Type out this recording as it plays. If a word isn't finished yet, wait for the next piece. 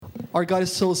Our God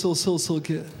is so, so, so, so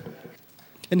good.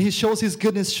 And He shows His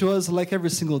goodness to us like every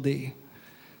single day.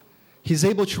 He's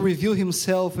able to reveal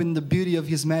Himself in the beauty of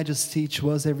His majesty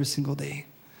to us every single day.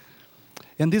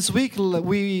 And this week,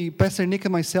 Pastor Nick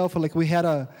and myself, we had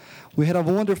a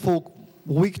wonderful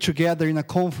week together in a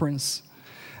conference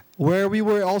where we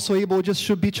were also able just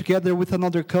to be together with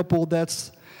another couple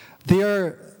they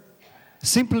are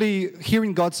simply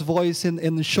hearing God's voice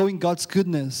and showing God's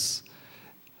goodness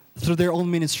through their own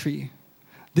ministry.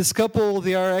 This couple,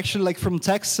 they are actually from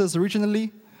Texas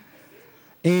originally,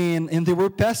 and they were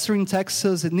pastoring in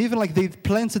Texas, and even they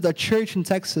planted a church in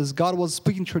Texas. God was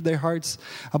speaking to their hearts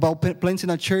about planting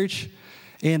a church,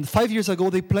 and 5 years ago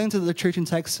they planted a church in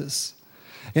Texas.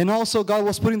 And also God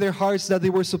was putting in their hearts that they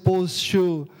were supposed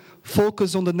to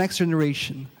focus on the next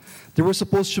generation. They were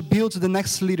supposed to build the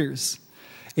next leaders.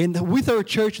 And with our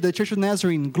church, the Church of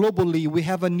Nazarene, globally, we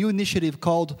have a new initiative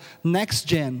called Next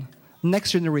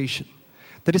Generation.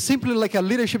 That is simply like a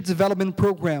leadership development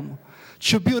program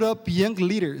to build up young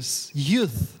leaders,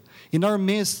 youth, in our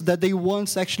midst that they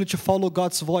want actually to follow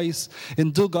God's voice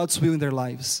and do God's will in their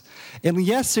lives. And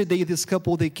yesterday, this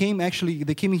couple, they came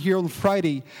here on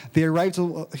Friday. They arrived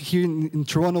here in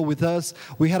Toronto with us.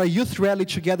 We had a youth rally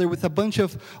together with a bunch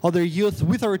of other youth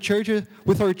with our church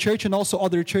and also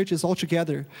other churches all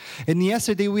together. And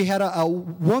yesterday, we had a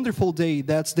wonderful day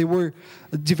that they were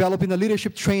developing a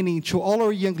leadership training to all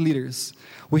our young leaders.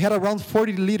 We had around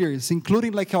 40 leaders,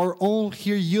 including our own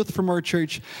here youth from our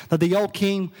church, that they all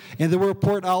came and they were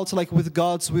poured out with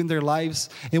God's will in their lives.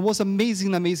 It was an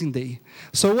amazing day.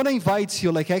 So I want to invite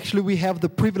you, actually we have the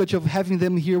privilege of having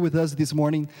them here with us this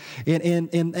morning.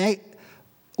 And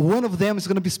one of them is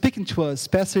going to be speaking to us,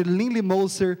 Pastor Lindley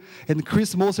Moser and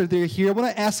Chris Moser. They're here. I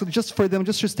want to ask just for them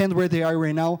just to stand where they are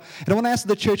right now. And I want to ask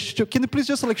the church, can you please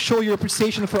just show your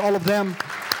appreciation for all of them?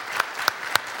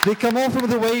 They come all from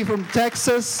the way from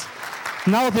Texas.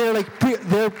 Now they're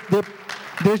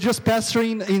just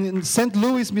pastoring in St.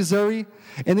 Louis, Missouri.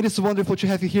 And it is wonderful to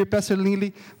have you here, Pastor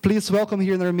Lindley. Please welcome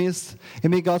here in our midst, and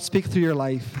may God speak through your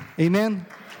life. Amen.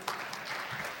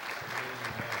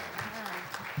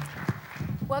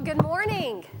 Well, good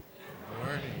morning. Good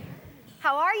morning.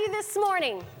 How are you this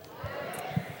morning?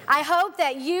 I hope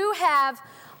that you have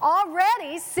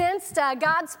already sensed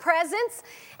God's presence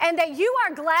and that you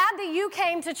are glad that you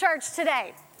came to church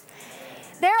today.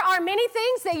 There are many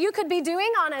things that you could be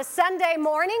doing on a Sunday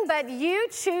morning, but you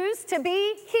choose to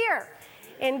be here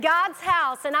in God's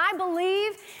house. And I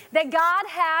believe that God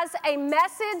has a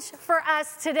message for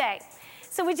us today.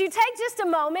 So would you take just a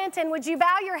moment and would you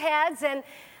bow your heads? And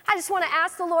I just want to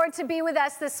ask the Lord to be with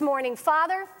us this morning.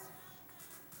 Father,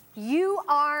 you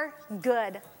are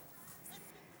good.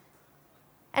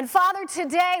 And Father,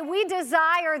 today we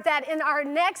desire that in our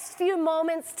next few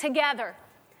moments together,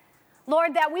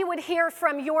 Lord, that we would hear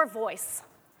from your voice.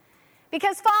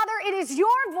 Because Father, it is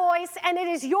your voice and it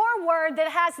is your word that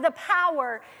has the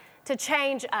power to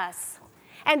change us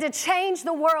and to change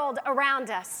the world around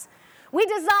us. We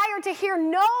desire to hear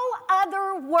no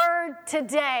other word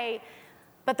today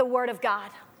but the word of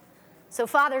God. So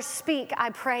Father, speak, I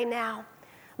pray now.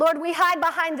 Lord, we hide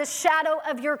behind the shadow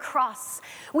of your cross.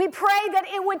 We pray that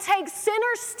it would take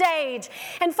center stage.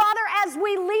 And Father, as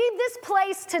we leave this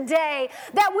place today,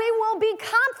 that we will be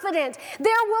confident.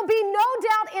 There will be no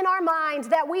doubt in our mind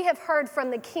that we have heard from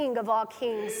the King of all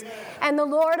kings and the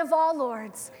Lord of all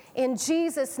lords. In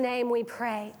Jesus' name we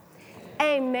pray.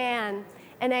 Amen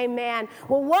and amen.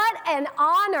 Well, what an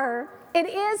honor it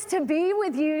is to be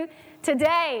with you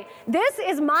today. This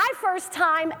is my first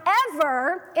time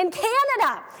ever in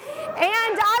Canada,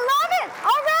 and I love it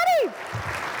already.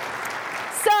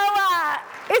 So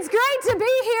it's great to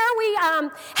be here. We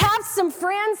have some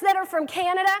friends that are from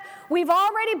Canada. We've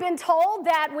already been told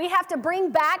that we have to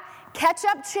bring back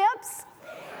ketchup chips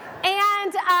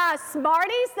and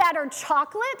Smarties that are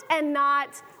chocolate and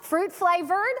not fruit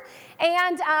flavored,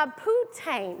 and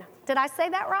poutine. Did I say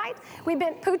that right?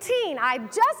 Poutine. I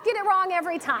just get it wrong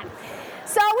every time.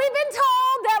 So we've been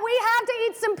told that we have to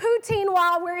eat some poutine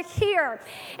while we're here.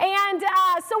 And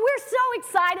so we're so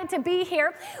excited to be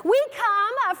here. We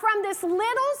come from this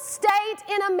little state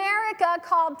in America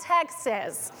called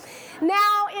Texas.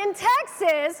 Now, in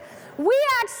Texas, we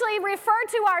actually refer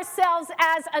to ourselves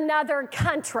as another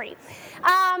country.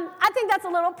 I think that's a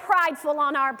little prideful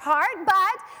on our part,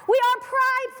 but we are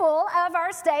prideful of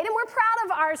our state, and we're proud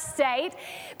of our state.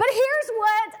 But here's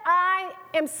what I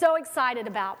am so excited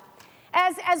about.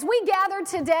 As we gathered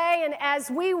today and as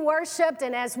we worshiped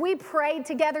and as we prayed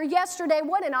together yesterday,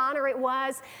 what an honor it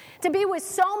was to be with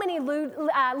so many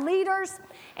leaders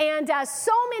and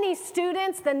so many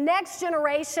students, the next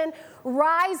generation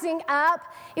rising up.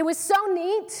 It was so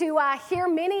neat to hear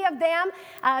many of them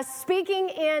speaking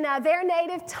in their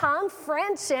native tongue,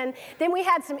 French, and then we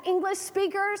had some English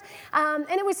speakers. And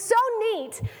it was so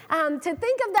neat to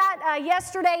think of that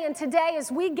yesterday and today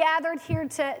as we gathered here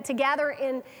together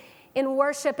in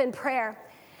worship and prayer.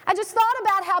 I just thought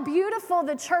about how beautiful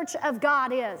the church of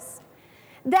God is,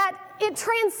 that it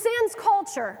transcends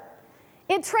culture,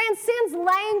 it transcends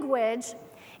language,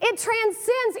 it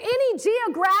transcends any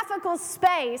geographical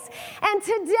space. And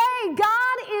today,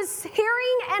 God is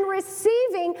hearing and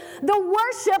receiving the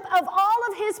worship of all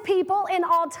of his people in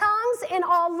all tongues, in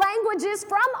all languages,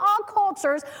 from all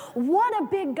cultures. What a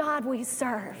big God we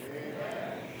serve.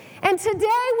 And today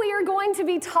we are going to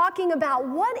be talking about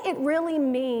what it really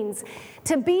means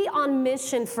to be on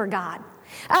mission for God.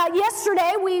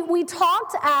 Yesterday we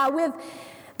talked with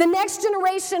the next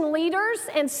generation leaders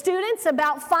and students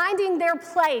about finding their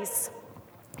place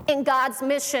in God's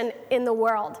mission in the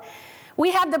world.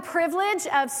 We have the privilege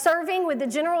of serving with the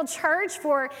General Church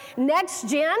for Next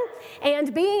Gen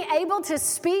and being able to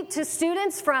speak to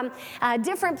students from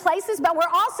different places, but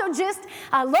we're also just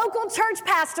local church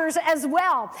pastors as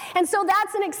well. And so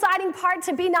that's an exciting part,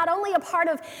 to be not only a part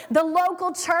of the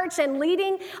local church and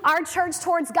leading our church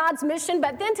towards God's mission,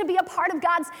 but then to be a part of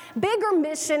God's bigger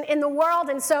mission in the world.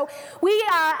 And so we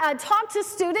talk to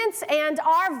students, and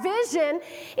our vision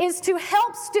is to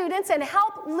help students and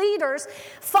help leaders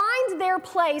find their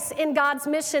place in God's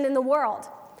mission in the world.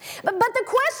 But the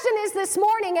question is this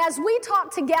morning, as we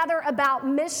talk together about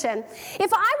mission,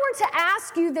 if I were to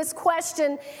ask you this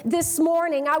question this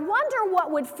morning, I wonder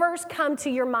what would first come to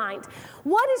your mind.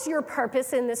 What is your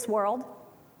purpose in this world?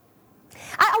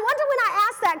 I wonder, when I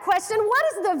ask that question, what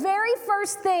is the very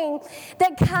first thing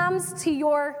that comes to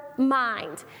your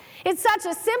mind? It's such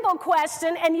a simple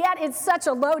question, and yet it's such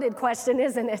a loaded question,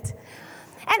 isn't it?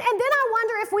 And then I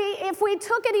wonder if we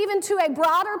took it even to a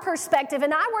broader perspective,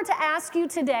 and I were to ask you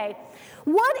today,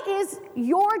 what is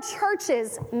your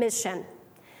church's mission?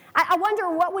 I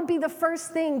wonder what would be the first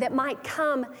thing that might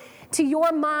come to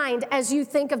your mind as you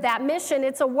think of that mission.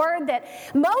 It's a word that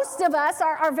most of us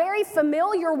are very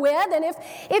familiar with, and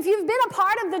if you've been a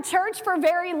part of the church for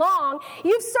very long,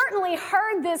 you've certainly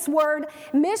heard this word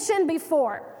mission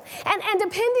before. And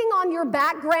depending on your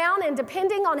background and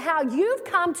depending on how you've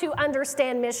come to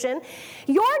understand mission,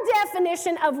 your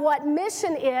definition of what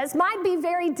mission is might be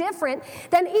very different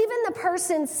than even the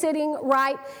person sitting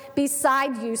right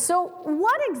beside you. So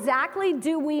what exactly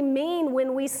do we mean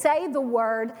when we say the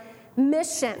word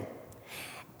mission?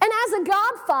 And as a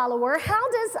God follower,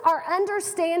 how does our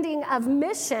understanding of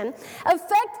mission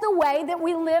affect the way that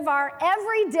we live our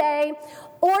everyday,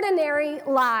 ordinary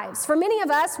lives? For many of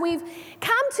us, we've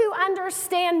come to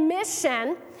understand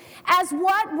mission as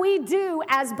what we do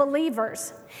as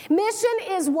believers. Mission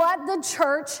is what the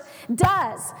church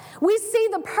does. We see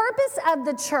the purpose of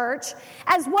the church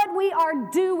as what we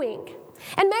are doing.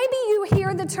 And maybe you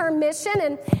hear the term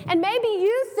mission, and maybe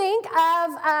you think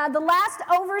of the last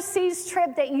overseas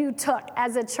trip that you took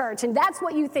as a church, and that's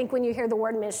what you think when you hear the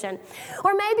word mission.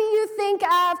 Or maybe you think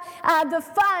of the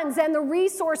funds and the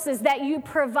resources that you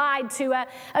provide to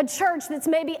a church that's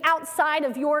maybe outside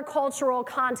of your cultural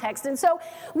context. And so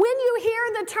when you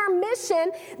hear the term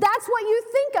mission, that's what you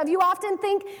think of. You often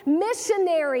think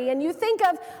missionary, and you think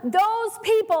of those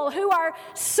people who are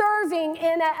serving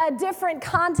in a different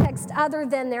context other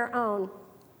than their own.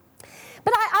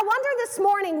 But I wonder this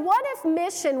morning, what if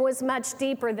mission was much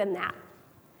deeper than that?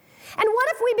 And what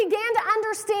if we began to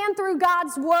understand through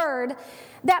God's word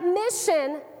that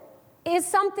mission is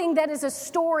something that is a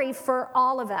story for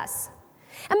all of us?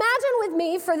 Imagine with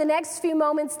me for the next few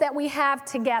moments that we have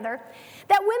together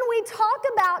that when we talk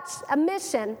about a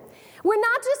mission, we're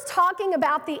not just talking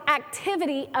about the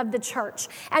activity of the church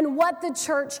and what the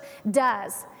church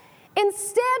does.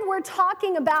 Instead, we're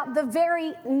talking about the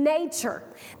very nature,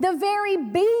 the very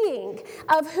being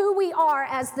of who we are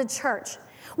as the church.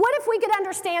 What if we could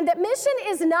understand that mission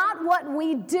is not what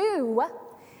we do,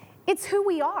 it's who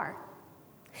we are?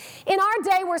 In our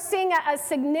day, we're seeing a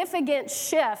significant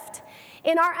shift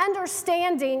in our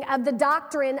understanding of the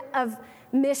doctrine of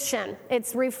mission.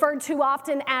 It's referred to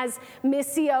often as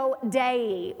Missio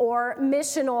Dei, or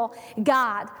missional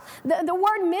God. The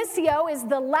word missio is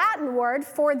the Latin word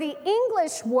for the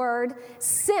English word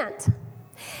sent.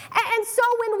 And so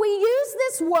when we use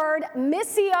this word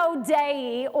Missio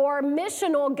Dei, or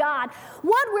missional God,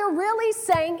 what we're really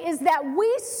saying is that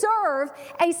we serve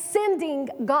a sending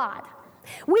God.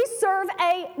 We serve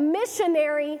a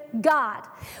missionary God.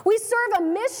 We serve a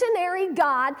missionary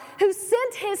God who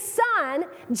sent his son,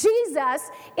 Jesus,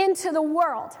 into the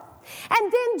world.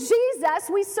 And then Jesus,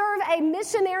 we serve a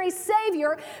missionary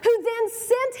Savior who then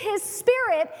sent his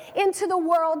Spirit into the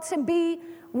world to be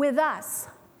with us.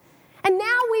 And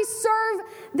now we serve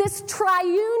this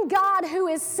triune God who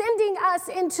is sending us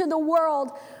into the world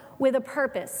with a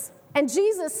purpose. And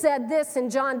Jesus said this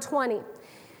in John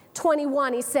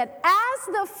 20:21. He said, as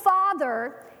the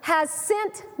Father has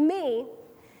sent me,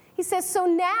 he says, so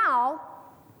now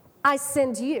I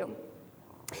send you.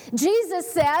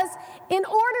 Jesus says, in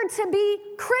order to be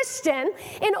Christian,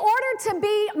 in order to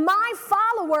be my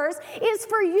followers, is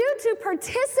for you to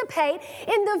participate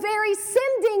in the very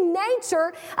sending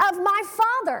nature of my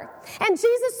Father. And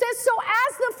Jesus says, so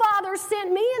as the Father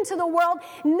sent me into the world,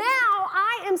 now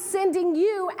I am sending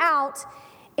you out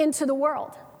into the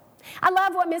world. I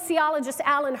love what missiologist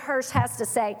Alan Hirsch has to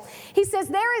say. He says,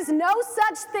 there is no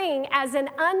such thing as an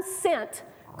unsent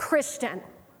Christian.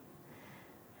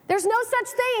 There's no such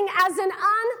thing as an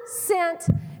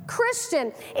unsent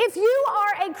Christian. If you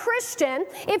are a Christian,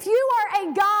 if you are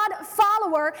a God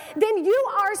follower, then you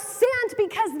are sent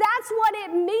because that's what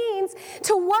it means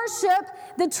to worship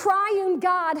the triune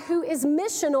God who is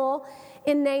missional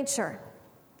in nature.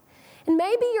 And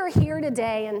maybe you're here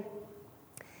today and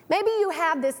maybe you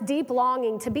have this deep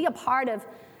longing to be a part of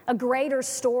a greater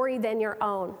story than your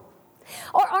own.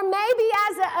 Or maybe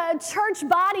as a church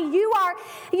body, you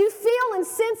feel and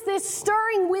sense this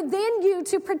stirring within you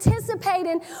to participate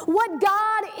in what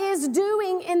God is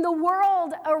doing in the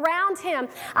world around him.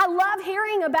 I love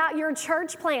hearing about your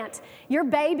church plant, your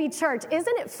baby church.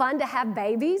 Isn't it fun to have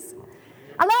babies?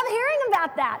 I love hearing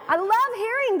about that. I love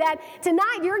hearing that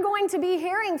tonight you're going to be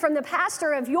hearing from the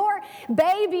pastor of your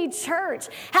baby church.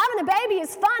 Having a baby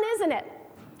is fun, isn't it?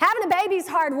 Having a baby is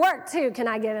hard work, too. Can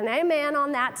I get an amen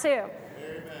on that, too?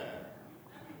 Amen.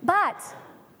 But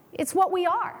it's what we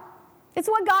are. It's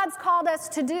what God's called us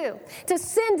to do, to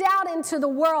send out into the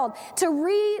world, to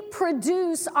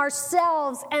reproduce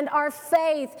ourselves and our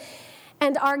faith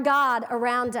and our God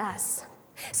around us.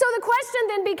 So the question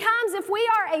then becomes, if we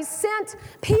are a sent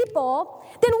people,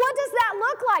 then what does that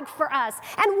look like for us?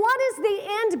 And what is the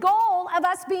end goal of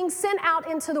us being sent out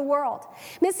into the world?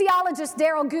 Missiologist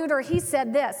Darrell Guder, he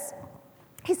said this.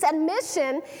 He said,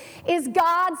 mission is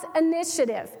God's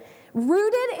initiative,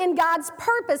 rooted in God's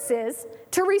purposes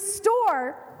to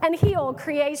restore and heal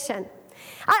creation.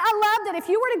 I love that if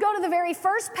you were to go to the very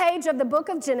first page of the book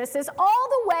of Genesis, all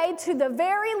the way to the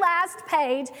very last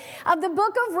page of the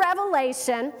book of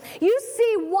Revelation, you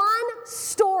see one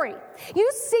story.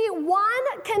 You see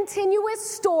one continuous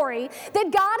story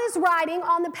that God is writing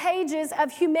on the pages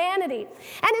of humanity.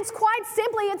 And it's quite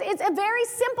simply, it's a very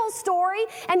simple story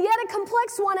and yet a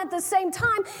complex one at the same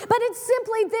time. But it's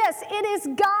simply this. It is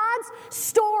God's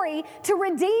story to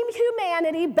redeem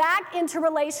humanity back into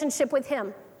relationship with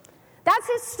him. That's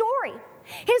his story.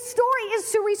 His story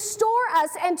is to restore us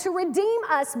and to redeem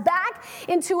us back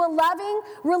into a loving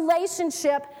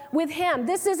relationship with him.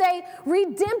 This is a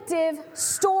redemptive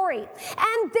story.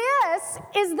 And this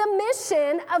is the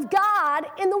mission of God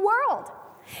in the world.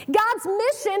 God's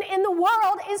mission in the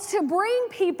world is to bring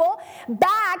people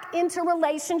back into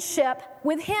relationship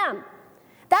with him.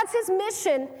 That's his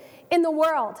mission in the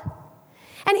world.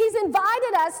 And he's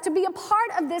invited us to be a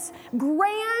part of this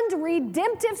grand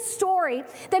redemptive story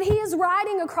that he is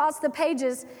writing across the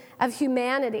pages of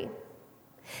humanity.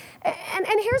 And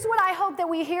here's what I hope that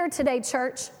we hear today,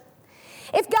 church.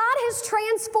 If God has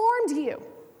transformed you,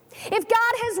 if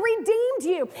God has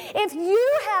redeemed you, if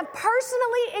you have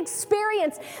personally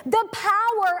experienced the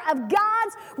power of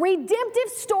God's redemptive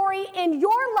story in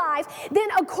your life, then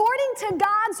according to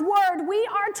God's word, we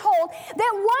are told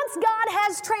that once God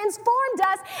has transformed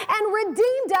us and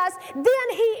redeemed us, then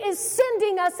he is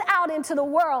sending us out into the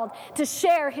world to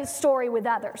share his story with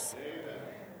others. Amen.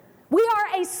 We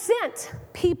are a sent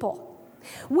people.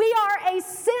 We are a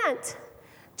sent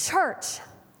church.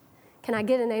 Can I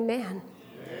get an amen?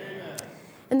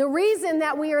 And the reason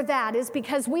that we are that is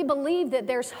because we believe that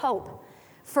there's hope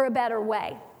for a better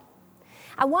way.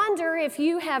 I wonder if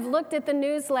you have looked at the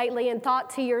news lately and thought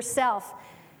to yourself,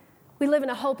 we live in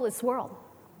a hopeless world.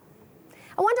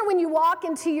 I wonder when you walk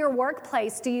into your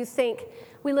workplace, do you think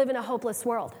we live in a hopeless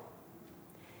world?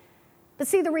 But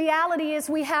see, the reality is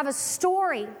we have a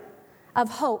story of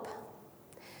hope.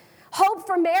 Hope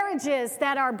for marriages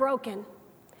that are broken.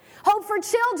 Hope for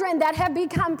children that have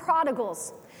become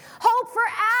prodigals. Hope for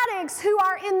addicts who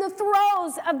are in the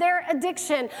throes of their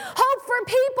addiction. Hope for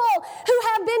people who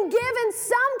have been given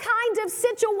some kind of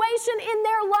situation in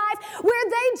their life where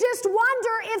they just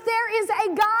wonder if there is a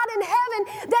God in heaven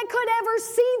that could ever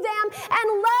see them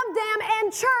and love them.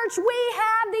 And church, we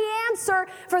have the answer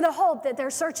for the hope that they're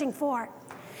searching for.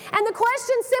 And the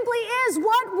question simply is,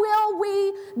 what will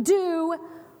we do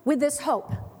with this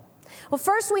hope? Well,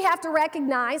 first we have to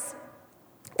recognize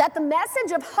that the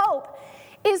message of hope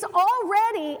is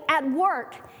already at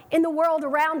work in the world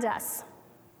around us.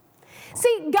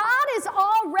 See, God is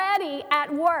already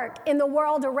at work in the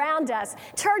world around us.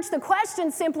 Church, the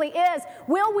question simply is,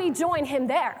 will we join him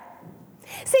there?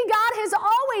 See, God has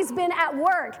always been at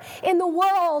work in the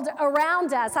world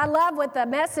around us. I love what the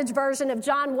Message version of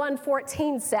John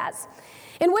 1:14 says,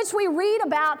 in which we read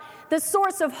about the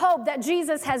source of hope that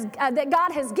that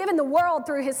God has given the world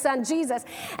through his son Jesus.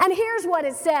 And here's what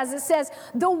it says. It says,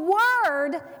 the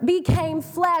Word became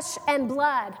flesh and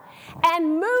blood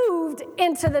and moved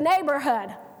into the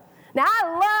neighborhood. Now,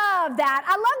 I love that.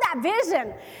 I love that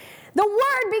vision. The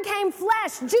Word became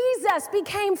flesh. Jesus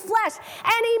became flesh.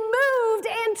 And he moved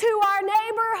into our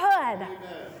neighborhood.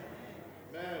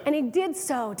 Amen. And he did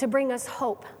so to bring us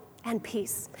hope and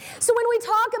peace. So when we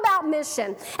talk about mission,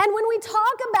 and when we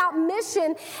talk about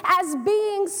mission as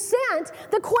being sent,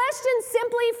 the question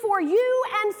simply for you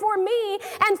and for me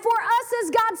and for us as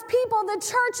God's people, the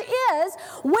church, is,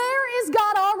 where is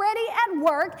God already at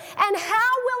work, and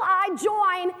how will I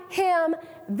join him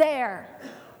there?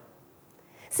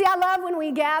 See, I love when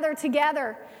we gather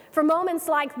together for moments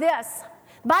like this.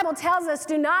 The Bible tells us,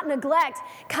 do not neglect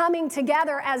coming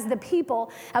together as the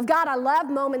people of God. I love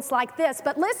moments like this.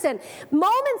 But listen,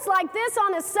 moments like this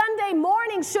on a Sunday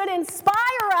morning should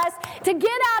inspire us to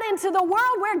get out into the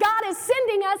world where God is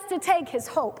sending us to take his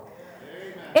hope.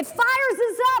 Amen. It fires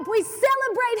us up. We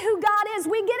celebrate who God is.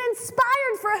 We get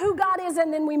inspired for who God is,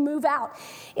 and then we move out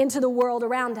into the world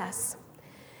around us.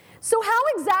 So how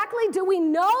exactly do we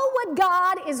know what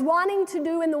God is wanting to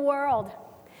do in the world?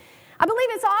 I believe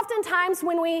it's oftentimes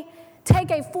when we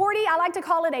take I like to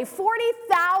call it a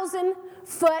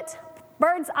 40,000-foot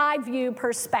bird's eye view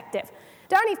perspective.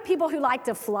 Do I have any people who like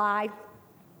to fly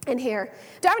in here?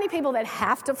 Do I have any people that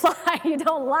have to fly? You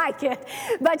don't like it,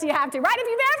 but you have to, right?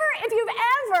 If you've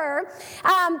ever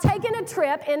taken a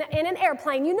trip in an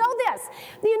airplane, you know this.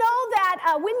 You know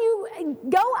that when you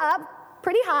go up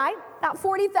pretty high, about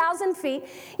 40,000 feet,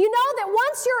 you know that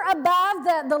once you're above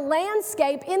the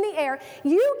landscape in the air,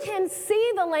 you can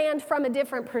see the land from a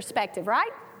different perspective,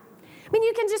 right? I mean,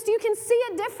 you can see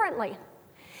it differently.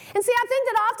 And see, I think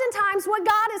that oftentimes what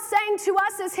God is saying to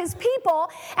us as his people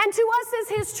and to us as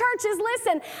his church is,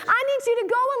 listen, I need you to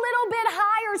go a little bit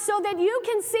higher so that you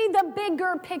can see the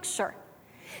bigger picture.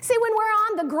 See, when we're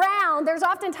on the ground, there's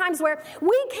often times where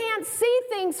we can't see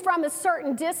things from a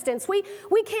certain distance. We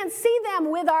can't see them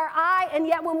with our eye, and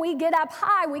yet when we get up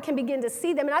high, we can begin to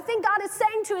see them. And I think God is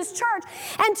saying to his church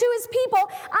and to his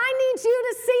people, I need you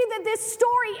to see that this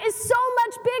story is so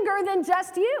much bigger than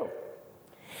just you.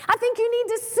 I think you need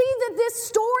to see that this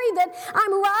story that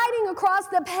I'm writing across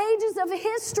the pages of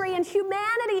history and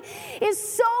humanity is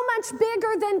so much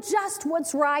bigger than just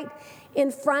what's right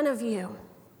in front of you.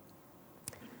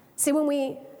 See, when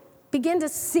we begin to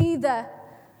see the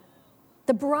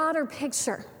broader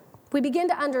picture, we begin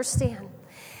to understand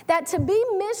that to be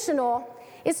missional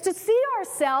is to see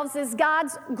ourselves as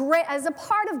a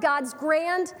part of God's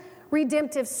grand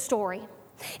redemptive story.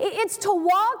 It's to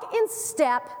walk in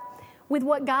step with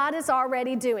what God is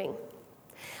already doing.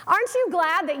 Aren't you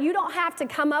glad that you don't have to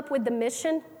come up with the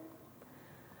mission?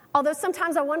 Although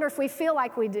sometimes I wonder if we feel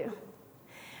like we do.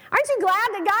 Aren't you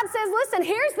glad that God says, listen,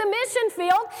 here's the mission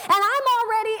field, and I'm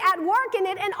already at work in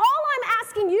it, and all I'm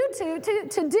asking you to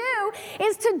do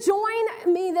is to join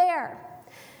me there.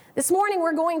 This morning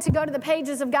we're going to go to the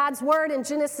pages of God's Word in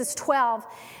Genesis 12,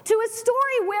 to a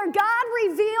story where God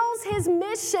reveals his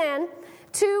mission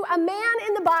to a man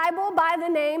in the Bible by the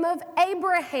name of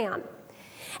Abraham.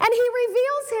 And he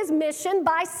reveals his mission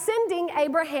by sending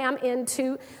Abraham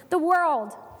into the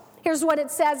world. Here's what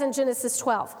it says in Genesis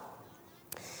 12.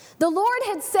 The Lord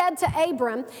had said to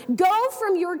Abram, go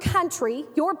from your country,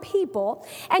 your people,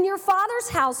 and your father's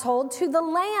household to the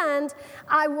land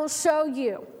I will show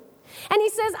you. And he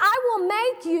says, I will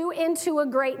make you into a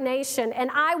great nation, and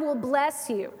I will bless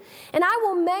you. And I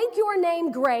will make your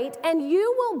name great, and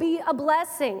you will be a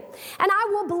blessing. And I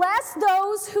will bless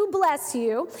those who bless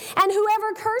you, and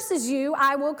whoever curses you,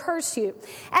 I will curse you.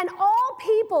 And all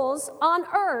peoples on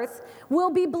earth will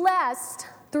be blessed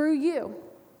through you.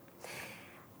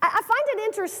 I find it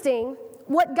interesting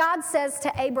what God says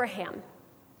to Abraham.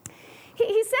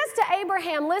 He says to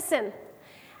Abraham, listen,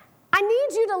 I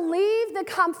need you to leave the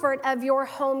comfort of your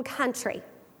home country.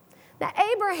 Now,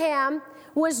 Abraham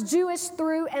was Jewish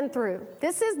through and through.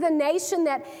 This is the nation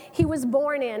that he was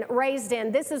born in, raised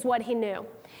in. This is what he knew.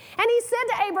 And he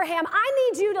said to Abraham,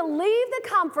 I need you to leave the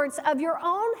comforts of your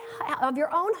own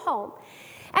home.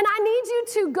 And I need you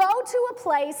to go to a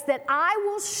place that I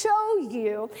will show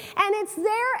you. And it's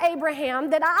there, Abraham,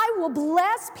 that I will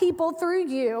bless people through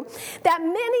you, that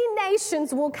many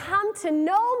nations will come to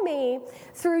know me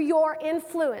through your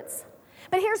influence.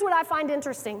 But here's what I find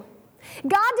interesting.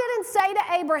 God didn't say to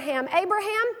Abraham,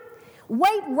 Abraham,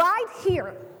 wait right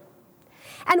here.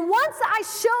 And once I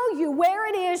show you where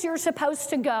it is you're supposed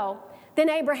to go, then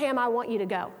Abraham, I want you to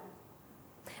go.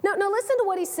 No, listen to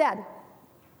what he said.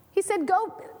 He said,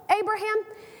 go, Abraham,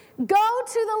 go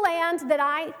to the land that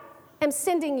I am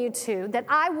sending you to, that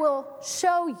I will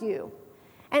show you,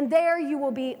 and there you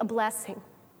will be a blessing.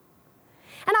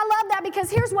 And I love that because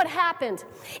here's what happened.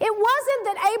 It wasn't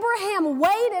that Abraham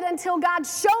waited until God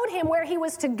showed him where he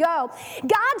was to go.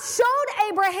 God showed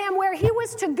Abraham where he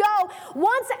was to go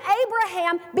once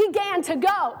Abraham began to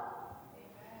go.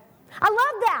 I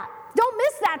love that. Don't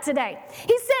miss that today.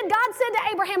 God said to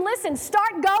Abraham, listen,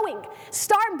 start going.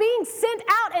 Start being sent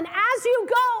out. And as you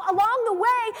go along the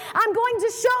way, I'm going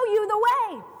to show you the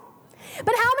way.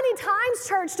 But how many times,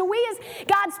 church, do we as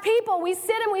God's people, we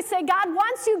sit and we say, God,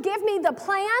 once you give me the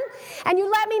plan and you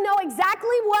let me know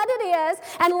exactly what it is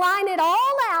and line it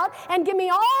all out and give me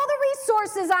all the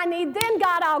resources I need, then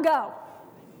God, I'll go.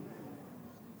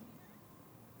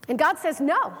 And God says,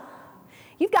 no,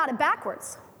 you've got it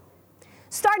backwards.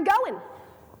 Start going.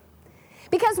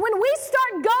 Because when we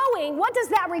start going, what does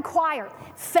that require?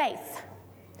 Faith.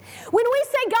 When we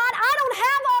say, God, I don't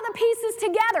have all the pieces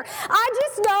together. I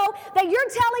just know that you're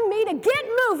telling me to get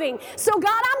moving. So,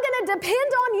 God, I'm going to depend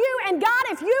on you. And, God,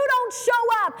 if you don't show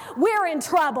up, we're in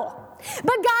trouble.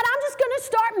 But, God, I'm just going to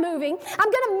start moving.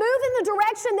 I'm going to move in the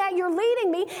direction that you're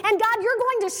leading me. And, God, you're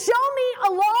going to show me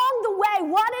along the way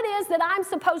what it is that I'm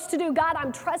supposed to do. God,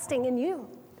 I'm trusting in you.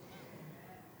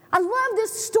 I love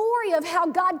this story of how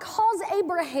God calls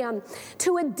Abraham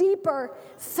to a deeper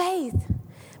faith.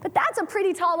 But that's a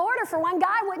pretty tall order for one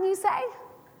guy, wouldn't you say?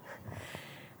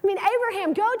 I mean,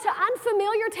 Abraham, go to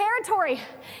unfamiliar territory,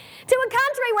 to a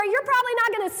country where you're probably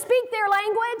not going to speak their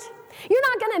language. You're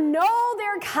not going to know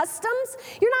their customs.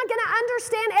 You're not going to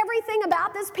understand everything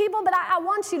about this people, but I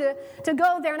want you to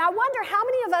go there. And I wonder how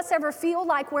many of us ever feel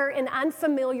like we're in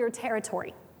unfamiliar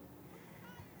territory.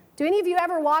 Do any of you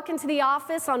ever walk into the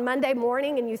office on Monday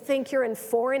morning and you think you're in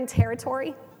foreign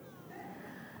territory?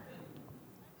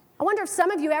 I wonder if some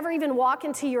of you ever even walk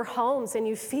into your homes and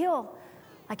you feel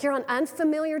like you're on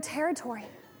unfamiliar territory.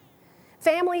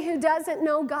 Family who doesn't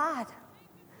know God.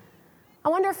 I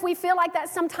wonder if we feel like that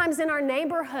sometimes in our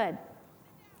neighborhood.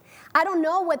 I don't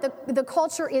know what the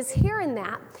culture is here in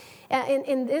that,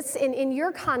 in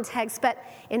your context, but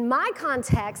in my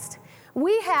context,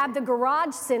 we have the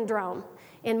garage syndrome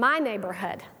in my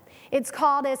neighborhood. It's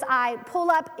called, as I pull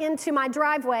up into my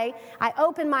driveway, I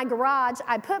open my garage,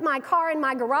 I put my car in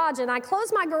my garage, and I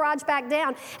close my garage back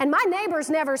down, and my neighbors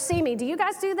never see me. Do you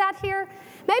guys do that here?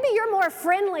 Maybe you're more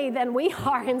friendly than we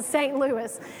are in St.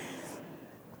 Louis.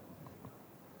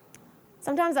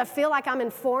 Sometimes I feel like I'm in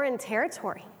foreign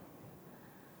territory.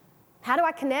 How do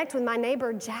I connect with my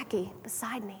neighbor, Jackie,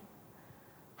 beside me?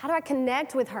 How do I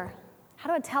connect with her? How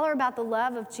do I tell her about the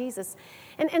love of Jesus?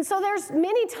 And so there's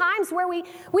many times where we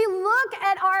look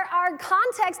at our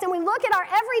context and we look at our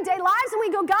everyday lives and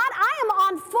we go, God, I am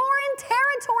on foreign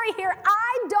territory here.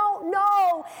 I don't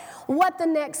know what the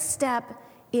next step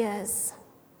is.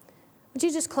 Would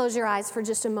you just close your eyes for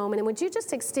just a moment, and would you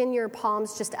just extend your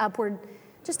palms just upward,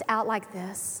 just out like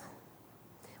this?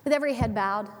 With every head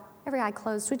bowed, every eye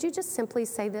closed, would you just simply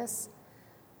say this?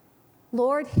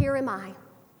 Lord, here am I.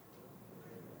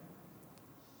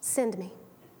 Send me.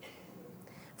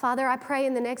 Father, I pray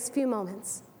in the next few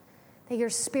moments that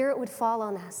your Spirit would fall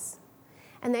on us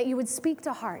and that you would speak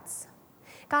to hearts.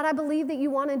 God, I believe that you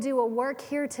want to do a work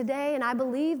here today, and I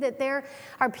believe that there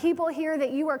are people here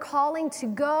that you are calling to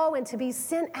go and to be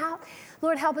sent out.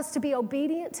 Lord, help us to be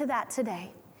obedient to that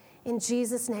today. In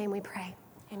Jesus' name we pray.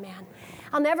 Amen.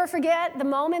 I'll never forget the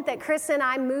moment that Chris and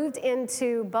I moved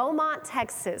into Beaumont,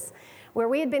 Texas, where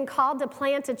we had been called to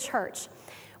plant a church.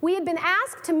 We had been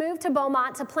asked to move to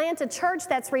Beaumont to plant a church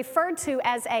that's referred to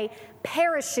as a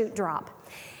parachute drop.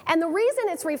 And the reason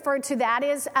it's referred to that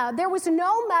is there was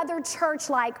no mother church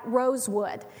like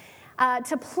Rosewood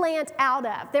to plant out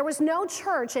of. There was no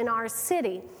church in our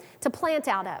city to plant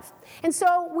out of. And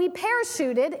so we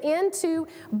parachuted into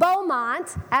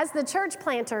Beaumont as the church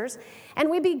planters, and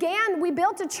we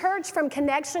built a church from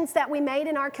connections that we made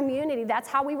in our community. That's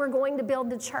how we were going to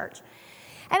build the church.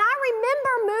 And I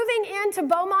remember moving into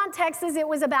Beaumont, Texas. It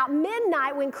was about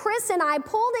midnight when Chris and I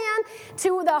pulled in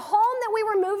to the home that we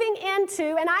were moving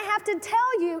into, and I have to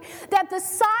tell you that the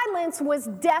silence was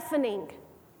deafening.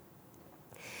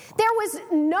 There was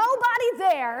nobody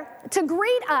there to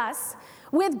greet us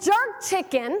with jerk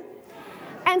chicken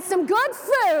and some good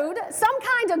food, some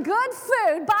kind of good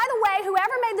food. By the way,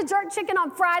 whoever made the jerk chicken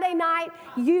on Friday night,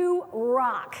 you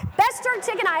rock. Best jerk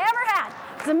chicken I ever had.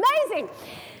 It's amazing.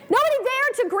 Nobody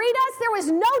there to greet us. There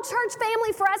was no church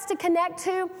family for us to connect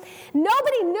to.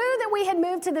 Nobody knew that we had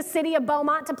moved to the city of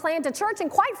Beaumont to plant a church,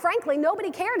 and quite frankly,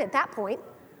 nobody cared at that point.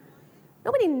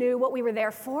 Nobody knew what we were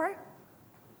there for.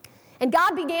 And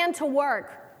God began to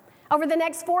work. Over the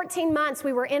next 14 months,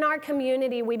 we were in our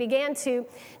community. We began to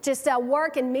just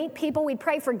work and meet people. We'd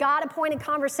pray for God-appointed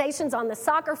conversations on the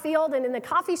soccer field and in the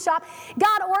coffee shop.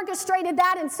 God orchestrated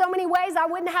that in so many ways, I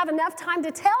wouldn't have enough time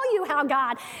to tell you how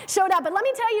God showed up. But let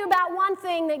me tell you about one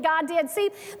thing that God did. See,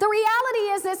 the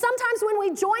reality is that sometimes when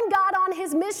we join God on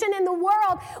his mission in the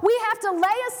world, we have to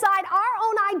lay aside our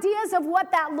own ideas of what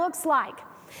that looks like.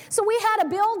 So we had a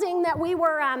building that we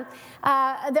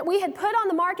had put on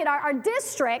the market. Our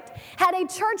district had a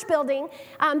church building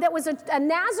that was a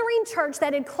Nazarene church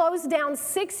that had closed down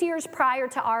 6 years prior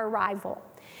to our arrival.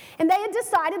 And they had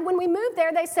decided when we moved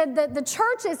there, they said that the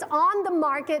church is on the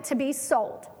market to be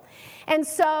sold. And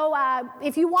so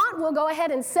if you want, we'll go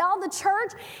ahead and sell the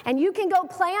church, and you can go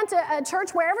plant a church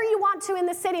wherever you want to in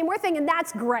the city. And we're thinking,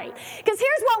 that's great. Because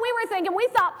here's what we were thinking. We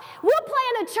thought, we'll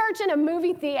plant a church in a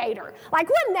movie theater. Like,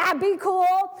 wouldn't that be cool?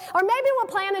 Or maybe we'll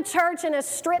plant a church in a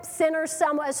strip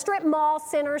mall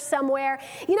center somewhere.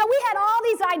 You know, we had all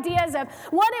these ideas of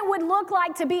what it would look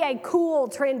like to be a cool,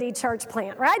 trendy church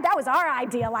plant, right? That was our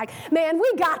idea. Like, man,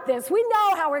 we got this. We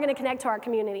know how we're going to connect to our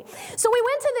community. So we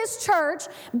went to this church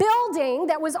building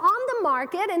that was on the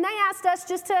market, and they asked us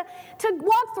just to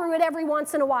walk through it every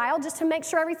once in a while just to make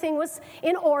sure everything was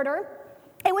in order.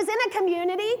 It was in a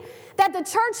community that the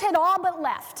church had all but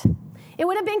left. It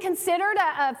would have been considered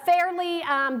a fairly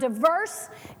diverse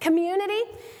community.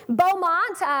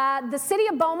 Beaumont, the city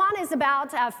of Beaumont is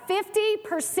about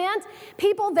 50%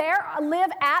 people there live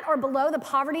at or below the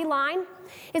poverty line.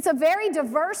 It's a very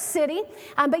diverse city,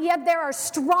 but yet there are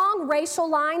strong racial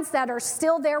lines that are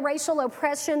still there, racial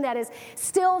oppression that is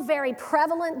still very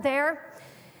prevalent there.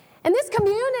 And this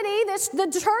community,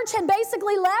 the church had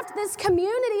basically left this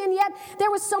community, and yet there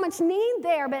was so much need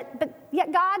there. But yet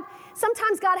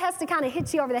sometimes God has to kind of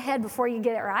hit you over the head before you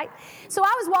get it right. So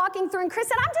I was walking through, and Chris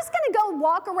said, I'm just going to go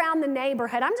walk around the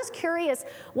neighborhood. I'm just curious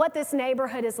what this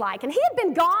neighborhood is like. And he had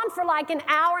been gone for like an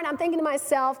hour, and I'm thinking to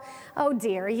myself, oh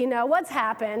dear, what's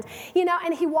happened?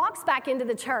 And he walks back into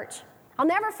the church. I'll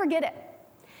never forget it.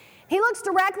 He looks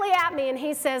directly at me, and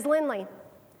he says, Lindley,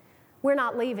 we're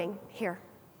not leaving here.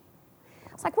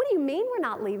 I was like, what do you mean we're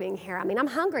not leaving here? I mean, I'm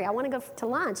hungry. I want to go to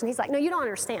lunch. And he's like, no, you don't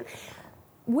understand.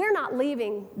 We're not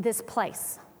leaving this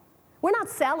place. We're not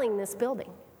selling this building.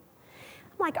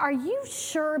 I'm like, are you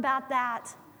sure about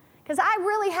that? Because I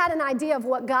really had an idea of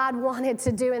what God wanted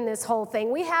to do in this whole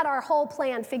thing. We had our whole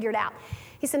plan figured out.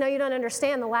 He said, no, you don't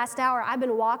understand. The last hour, I've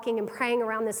been walking and praying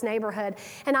around this neighborhood,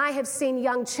 and I have seen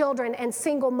young children and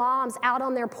single moms out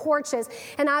on their porches,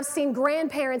 and I've seen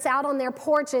grandparents out on their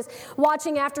porches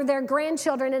watching after their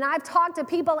grandchildren, and I've talked to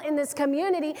people in this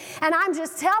community, and I'm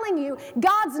just telling you,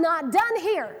 God's not done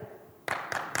here.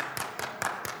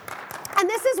 And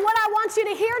this is what I want you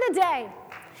to hear today.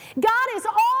 God is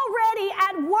already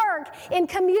at work in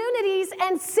communities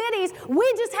and cities.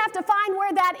 We just have to find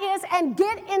where that is and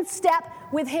get in step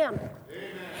with him. Amen.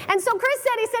 And so Chris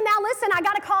said, now listen, I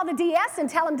got to call the DS and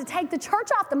tell him to take the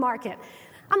church off the market.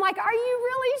 I'm like, are you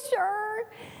really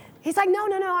sure? He's like, no,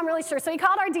 I'm really sure. So he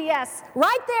called our DS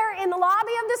right there in the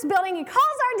lobby of this building. He calls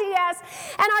our DS,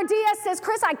 and our DS says,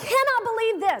 Chris, I cannot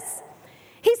believe this.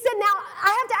 He said, now I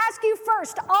have to ask you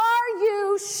first, are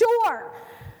you sure?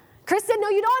 Chris said, no,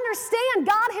 you don't understand.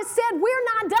 God has said we're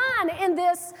not done in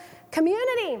this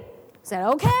community. I said,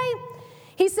 okay.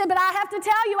 He said, but I have to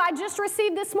tell you, I just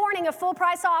received this morning a full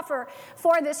price offer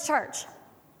for this church.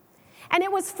 And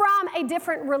it was from a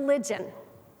different religion.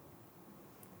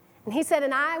 And he said,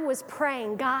 and I was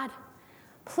praying, God,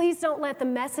 please don't let the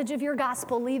message of your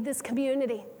gospel leave this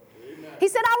community. He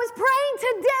said, I was praying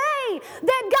today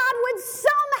that God would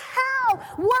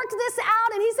somehow work this out.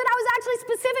 And he said, I was actually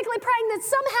specifically praying that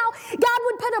somehow God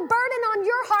would put a burden on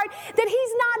your heart that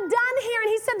he's not done here. And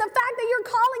he said, the fact that you're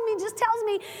calling me just tells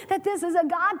me that this is a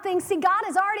God thing. See, God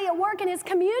is already at work in his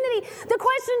community. The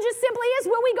question just simply is,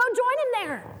 will we go join him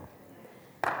there?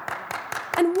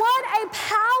 And what a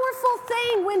powerful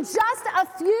thing when just a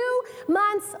few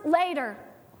months later,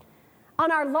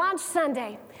 On our launch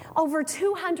Sunday, over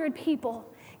 200 people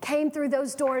came through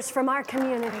those doors from our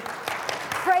community.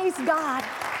 Praise God.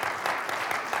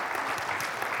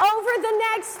 Over the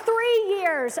next 3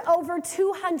 years, over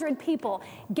 200 people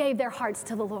gave their hearts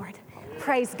to the Lord.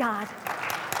 Praise God.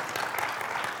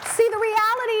 See, the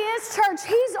reality is, church,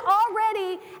 He's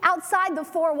already outside the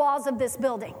four walls of this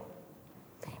building.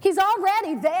 He's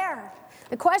already there.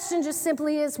 The question just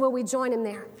simply is, will we join Him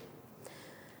there?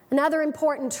 Another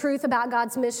important truth about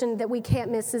God's mission that we can't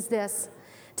miss is this.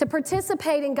 To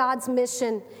participate in God's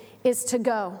mission is to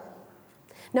go.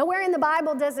 Nowhere in the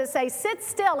Bible does it say, sit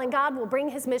still and God will bring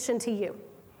His mission to you.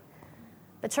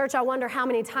 But church, I wonder how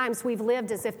many times we've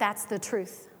lived as if that's the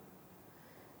truth.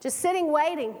 Just sitting,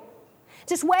 waiting.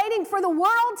 Just waiting for the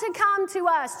world to come to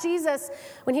us. Jesus,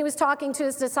 when He was talking to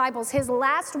His disciples, His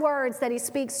last words that He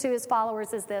speaks to His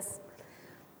followers is this.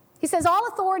 He says, all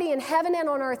authority in heaven and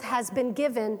on earth has been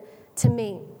given to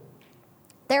me.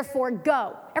 Therefore,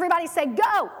 go. Everybody say,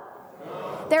 go.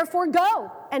 Go. Therefore,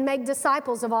 go and make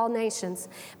disciples of all nations,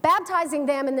 baptizing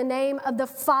them in the name of the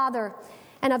Father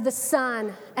and of the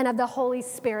Son and of the Holy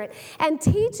Spirit, and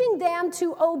teaching them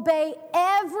to obey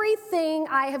everything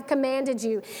I have commanded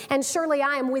you. And surely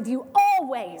I am with you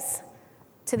always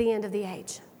to the end of the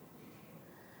age.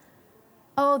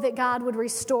 Oh, that God would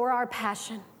restore our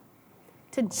passion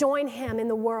to join Him in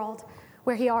the world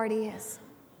where He already is.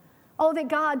 Oh, that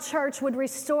God, church, would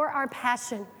restore our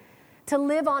passion to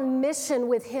live on mission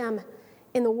with Him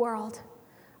in the world.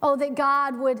 Oh, that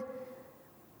God would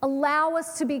allow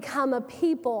us to become a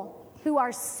people who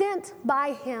are sent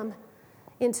by Him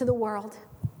into the world.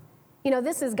 You know,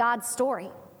 this is God's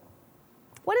story.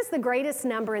 What is the greatest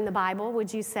number in the Bible,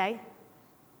 would you say?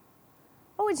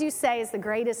 What would you say is the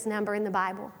greatest number in the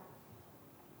Bible?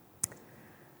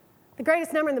 The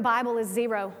greatest number in the Bible is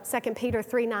 0, 2 Peter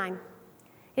 3:9.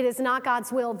 It is not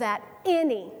God's will that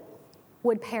any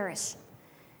would perish.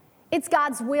 It's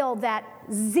God's will that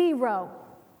 0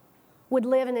 would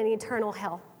live in an eternal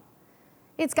hell.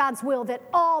 It's God's will that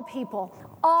all people,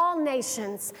 all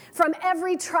nations, from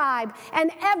every tribe and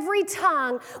every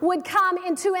tongue would come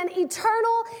into an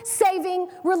eternal saving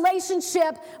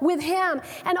relationship with Him.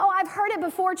 And oh, I've heard it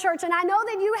before, church, and I know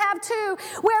that you have too,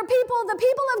 where the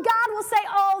people of God will say,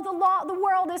 oh, the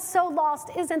world is so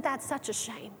lost. Isn't that such a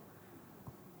shame?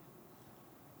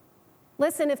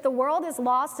 Listen, if the world is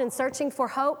lost and searching for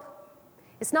hope,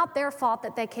 it's not their fault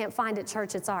that they can't find it,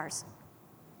 church, it's ours.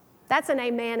 That's an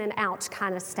amen and ouch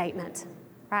kind of statement,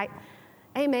 right?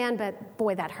 Amen, but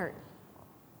boy, that hurt.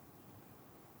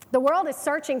 The world is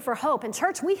searching for hope, and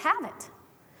church, we have it.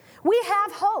 We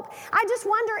have hope. I just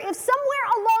wonder if somewhere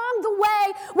along the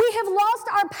way we have lost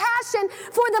our passion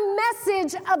for the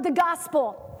message of the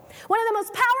gospel. One of the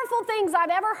most powerful things I've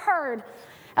ever heard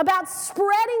about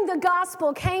spreading the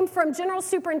gospel came from General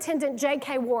Superintendent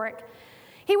J.K. Warwick.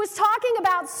 He was talking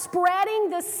about spreading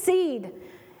the seed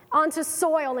onto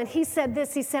soil, and he said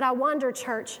this. He said, I wonder,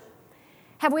 church,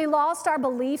 have we lost our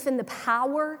belief in the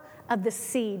power of the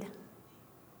seed?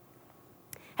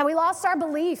 Have we lost our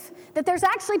belief that there's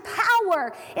actually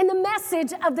power in the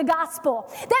message of the gospel?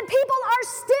 That people are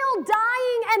still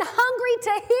dying and hungry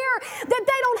to hear that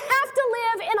they don't have to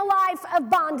live in a life of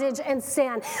bondage and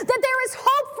sin. That there is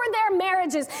hope for their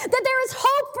marriages. That there is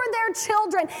hope for their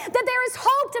children. That there is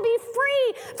hope to be free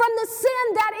from the sin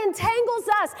that entangles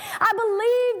us. I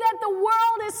believe that the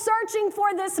world is searching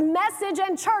for this message,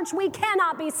 and church, we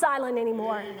cannot be silent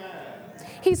anymore. Amen.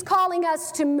 He's calling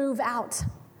us to move out.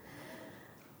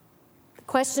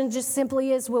 Question just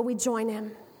simply is, will we join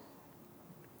Him?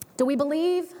 Do we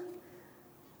believe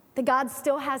that God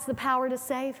still has the power to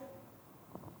save?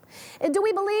 And do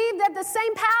we believe that the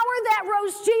same power that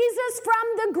rose Jesus from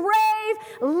the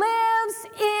grave lives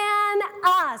in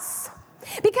us?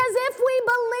 Because if we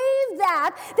believe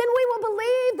that, then we will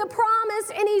believe the promise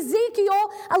in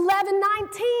Ezekiel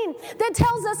 11:19 that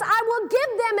tells us, I will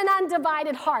give them an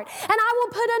undivided heart, and I will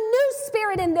put a new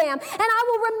spirit in them, and I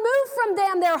will remove from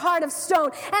them their heart of stone,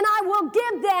 and I will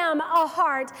give them a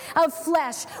heart of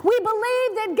flesh. We believe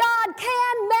that God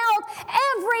can melt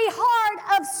every heart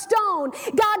of stone.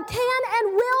 God can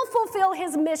and will fulfill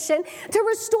His mission to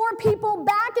restore people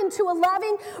back into a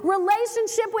loving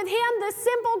relationship with Him. The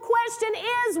simple question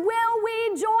is, will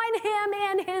we join Him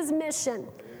in His mission?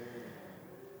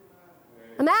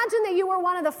 Imagine that you were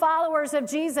one of the followers of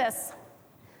Jesus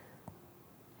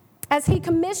as He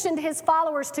commissioned His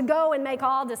followers to go and make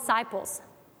all disciples.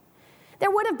 There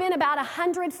would have been about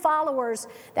 100 followers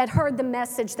that heard the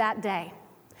message that day.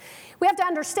 We have to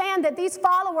understand that these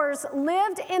followers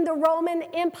lived in the Roman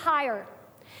Empire.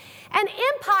 An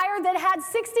empire that had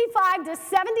 65 to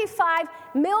 75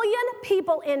 million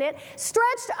people in it,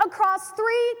 stretched across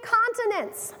 3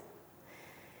 continents.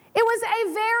 It was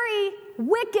a very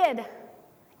wicked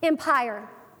empire.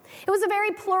 It was a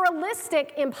very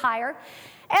pluralistic empire.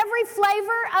 Every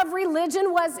flavor of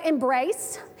religion was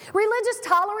embraced. Religious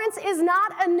tolerance is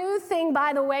not a new thing,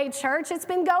 by the way, church. It's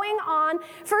been going on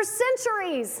for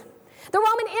centuries. The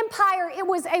Roman Empire, it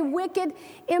was a wicked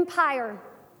empire.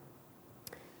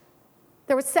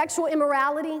 There was sexual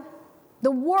immorality.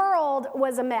 The world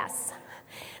was a mess.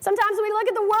 Sometimes we look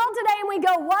at the world today and we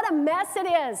go, what a mess it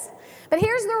is. But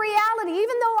here's the reality.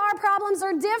 Even though our problems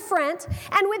are different,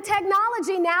 and with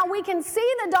technology now we can see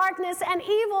the darkness and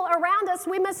evil around us,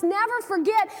 we must never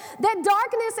forget that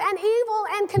darkness and evil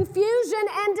and confusion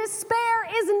and despair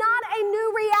is not a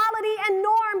new reality and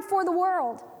norm for the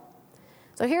world.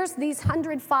 So here's these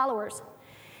 100 followers.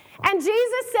 And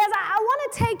Jesus says, I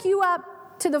want to take you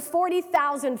up to the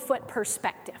 40,000-foot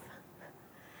perspective.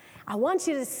 I want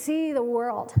you to see the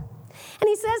world. And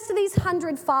he says to these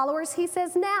 100 followers, he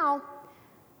says, now,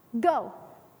 go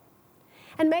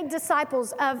and make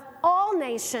disciples of all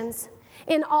nations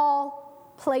in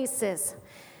all places.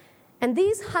 And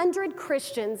these 100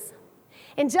 Christians,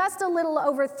 in just a little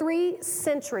over 3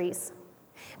 centuries,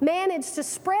 managed to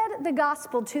spread the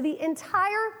gospel to the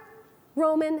entire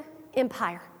Roman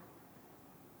Empire.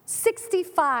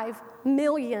 65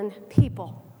 million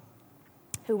people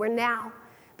who were now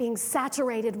being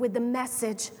saturated with the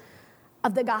message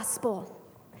of the gospel.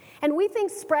 And we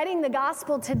think spreading the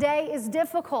gospel today is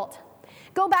difficult.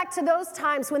 Go back to those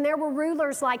times when there were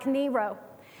rulers like Nero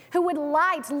who would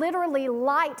literally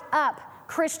light up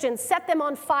Christians, set them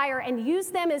on fire, and use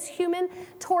them as human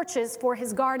torches for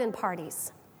his garden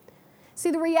parties. See,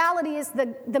 the reality is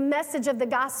the message of the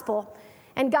gospel,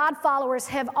 and God followers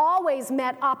have always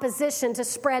met opposition to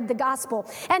spread the gospel.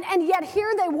 And yet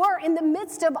here they were in the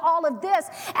midst of all of this,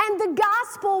 and the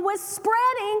gospel was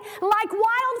spreading like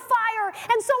wildfire.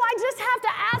 And so I just have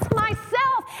to ask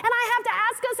myself, and I have to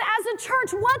ask us as a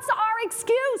church, what's our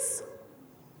excuse?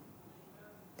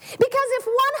 Because if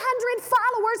 100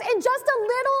 followers in just a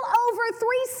little over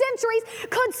 3 centuries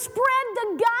could spread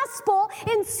the gospel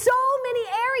in so many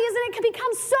areas and it could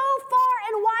become so far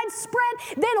and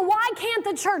widespread, then why can't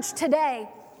the church today?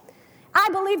 I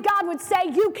believe God would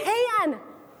say, you can.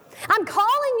 I'm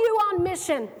calling you on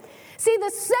mission. See,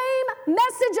 the same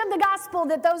message of the gospel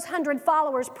that those 100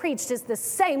 followers preached is the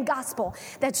same gospel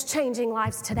that's changing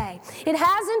lives today. It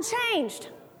hasn't changed.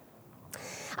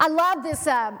 I love this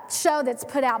show that's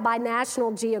put out by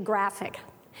National Geographic.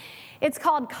 It's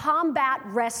called Combat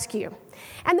Rescue.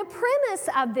 And the premise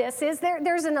of this is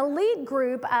there's an elite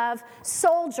group of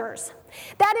soldiers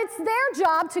that it's their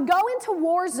job to go into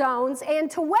war zones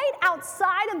and to wait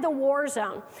outside of the war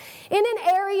zone in an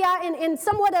area, in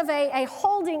somewhat of a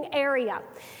holding area.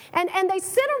 And they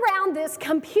sit around this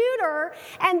computer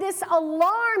and this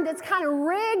alarm that's kind of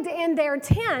rigged in their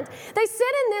tent. They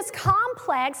sit in this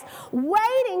complex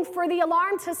waiting for the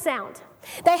alarm to sound.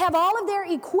 They have all of their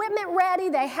equipment ready.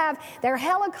 They have their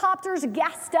helicopters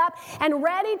gassed up and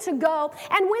ready to go.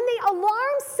 And when the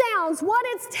alarm sounds, what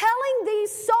it's telling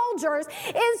these soldiers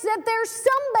is that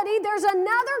there's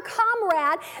another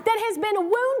comrade that has been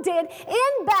wounded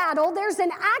in battle. There's an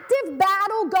active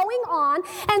battle going on.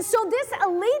 And so this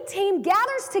elite team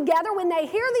gathers together when they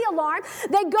hear the alarm.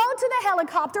 They go to the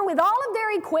helicopter with all of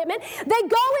their equipment. They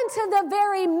go into the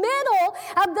very middle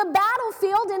of the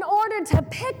battlefield in order to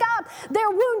pick up their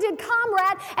wounded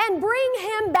comrade and bring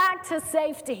him back to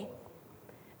safety.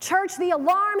 Church, the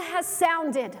alarm has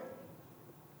sounded.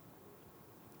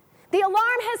 The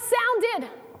alarm has sounded.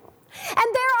 And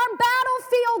there are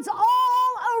battlefields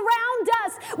all around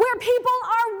us where people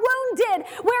are wounded,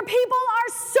 where people are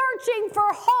searching for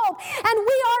hope. And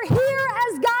we are here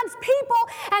as God's people,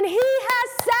 and He has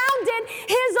sounded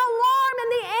His alarm. And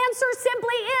the answer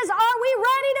simply is, are we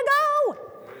ready to go?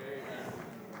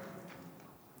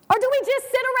 Or do we just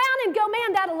sit around and go,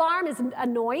 man, that alarm is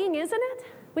annoying, isn't it?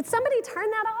 Would somebody turn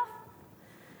that off?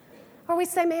 Or we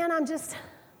say, man,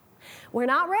 we're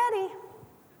not ready.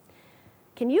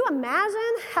 Can you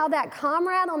imagine how that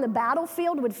comrade on the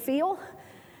battlefield would feel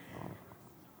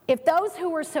if those who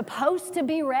were supposed to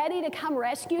be ready to come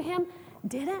rescue him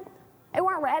didn't? They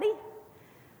weren't ready.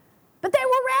 But they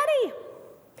were ready.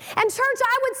 And church,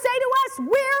 I would say to us,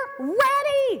 we're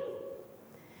ready.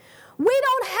 We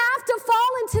don't have to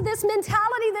fall into this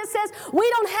mentality that says we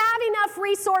don't have enough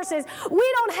resources. We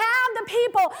don't have the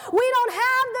people. We don't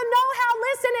have the know-how.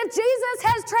 Listen, if Jesus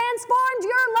has transformed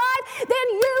your life, then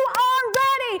you are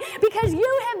ready because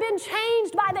you have been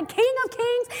changed by the King of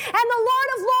Kings and the Lord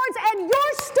of Lords, and your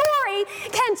story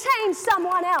can change change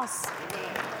someone else.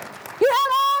 You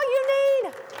have all you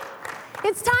need.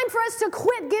 It's time for us to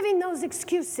quit giving those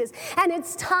excuses, and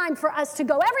it's time for us to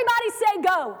go. Everybody say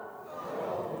go.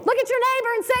 Look at your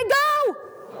neighbor and say go.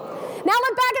 Now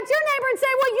look back at your neighbor and say,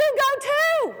 well, you go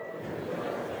too.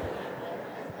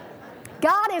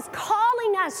 God is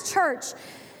calling us, church,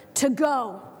 to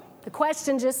go. The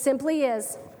question just simply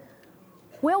is,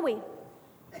 will we?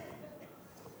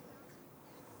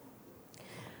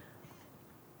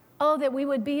 Oh, that we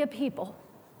would be a people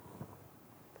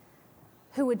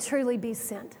who would truly be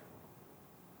sent.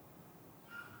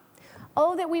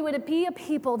 Oh, that we would be a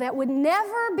people that would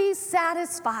never be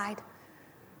satisfied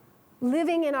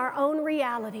living in our own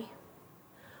reality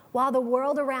while the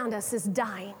world around us is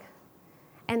dying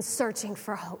and searching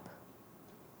for hope.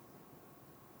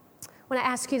 I want to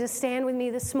ask you to stand with me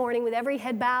this morning with every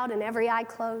head bowed and every eye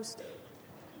closed.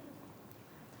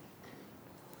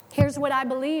 Here's what I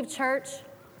believe, church.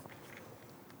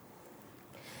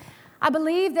 I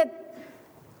believe that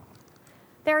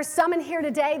there are some in here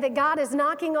today that God is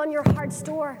knocking on your heart's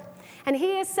door, and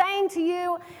He is saying to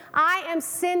you, I am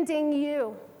sending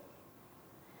you.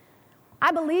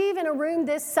 I believe in a room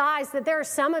this size that there are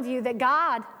some of you that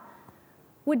God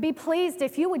would be pleased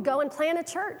if you would go and plant a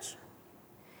church.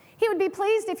 He would be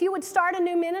pleased if you would start a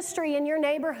new ministry in your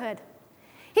neighborhood.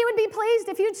 He would be pleased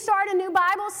if you'd start a new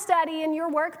Bible study in your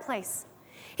workplace.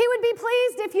 He would be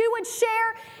pleased if you would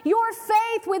share your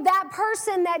faith with that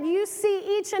person that you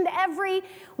see each and every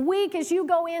week as you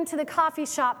go into the coffee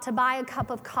shop to buy a cup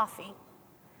of coffee.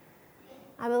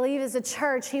 I believe as a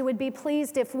church, He would be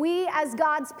pleased if we as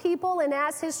God's people and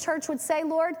as His church would say,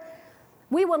 Lord,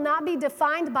 we will not be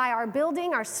defined by our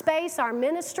building, our space, our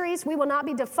ministries. We will not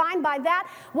be defined by that.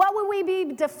 What will we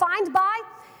be defined by?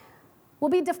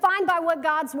 We'll be defined by what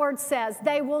God's word says.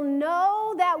 They will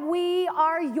know that we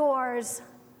are yours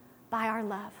by our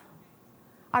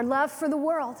love for the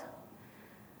world.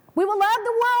 We will love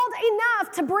the world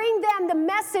enough to bring them the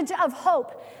message of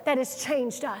hope that has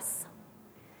changed us.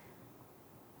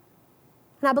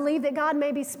 And I believe that God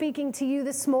may be speaking to you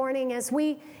this morning as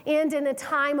we end in a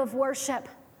time of worship.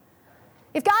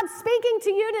 If God's speaking to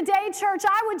you today, church,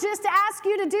 I would just ask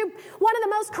you to do one of the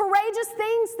most courageous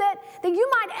things that you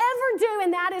might ever do,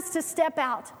 and that is to step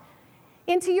out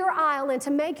into your aisle and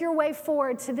to make your way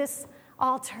forward to this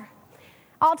altar.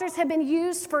 Altars have been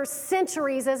used for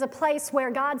centuries as a place where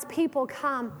God's people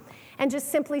come and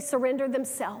just simply surrender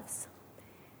themselves.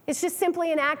 It's just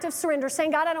simply an act of surrender, saying,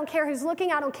 God, I don't care who's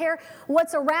looking, I don't care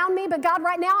what's around me, but God,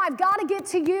 right now I've got to get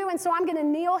to you, and so I'm going to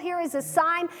kneel here as a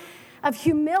sign of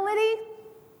humility,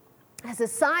 as a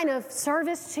sign of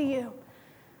service to you.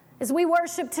 As we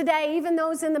worship today, even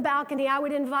those in the balcony, I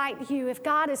would invite you, if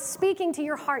God is speaking to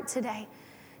your heart today,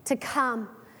 to come,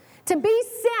 to be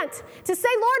sent, to say,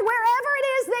 Lord, wherever it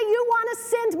is that you want to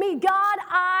send me, God,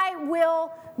 I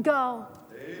will go.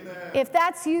 Amen. If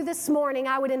that's you this morning,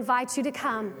 I would invite you to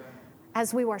come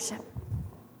as we worship.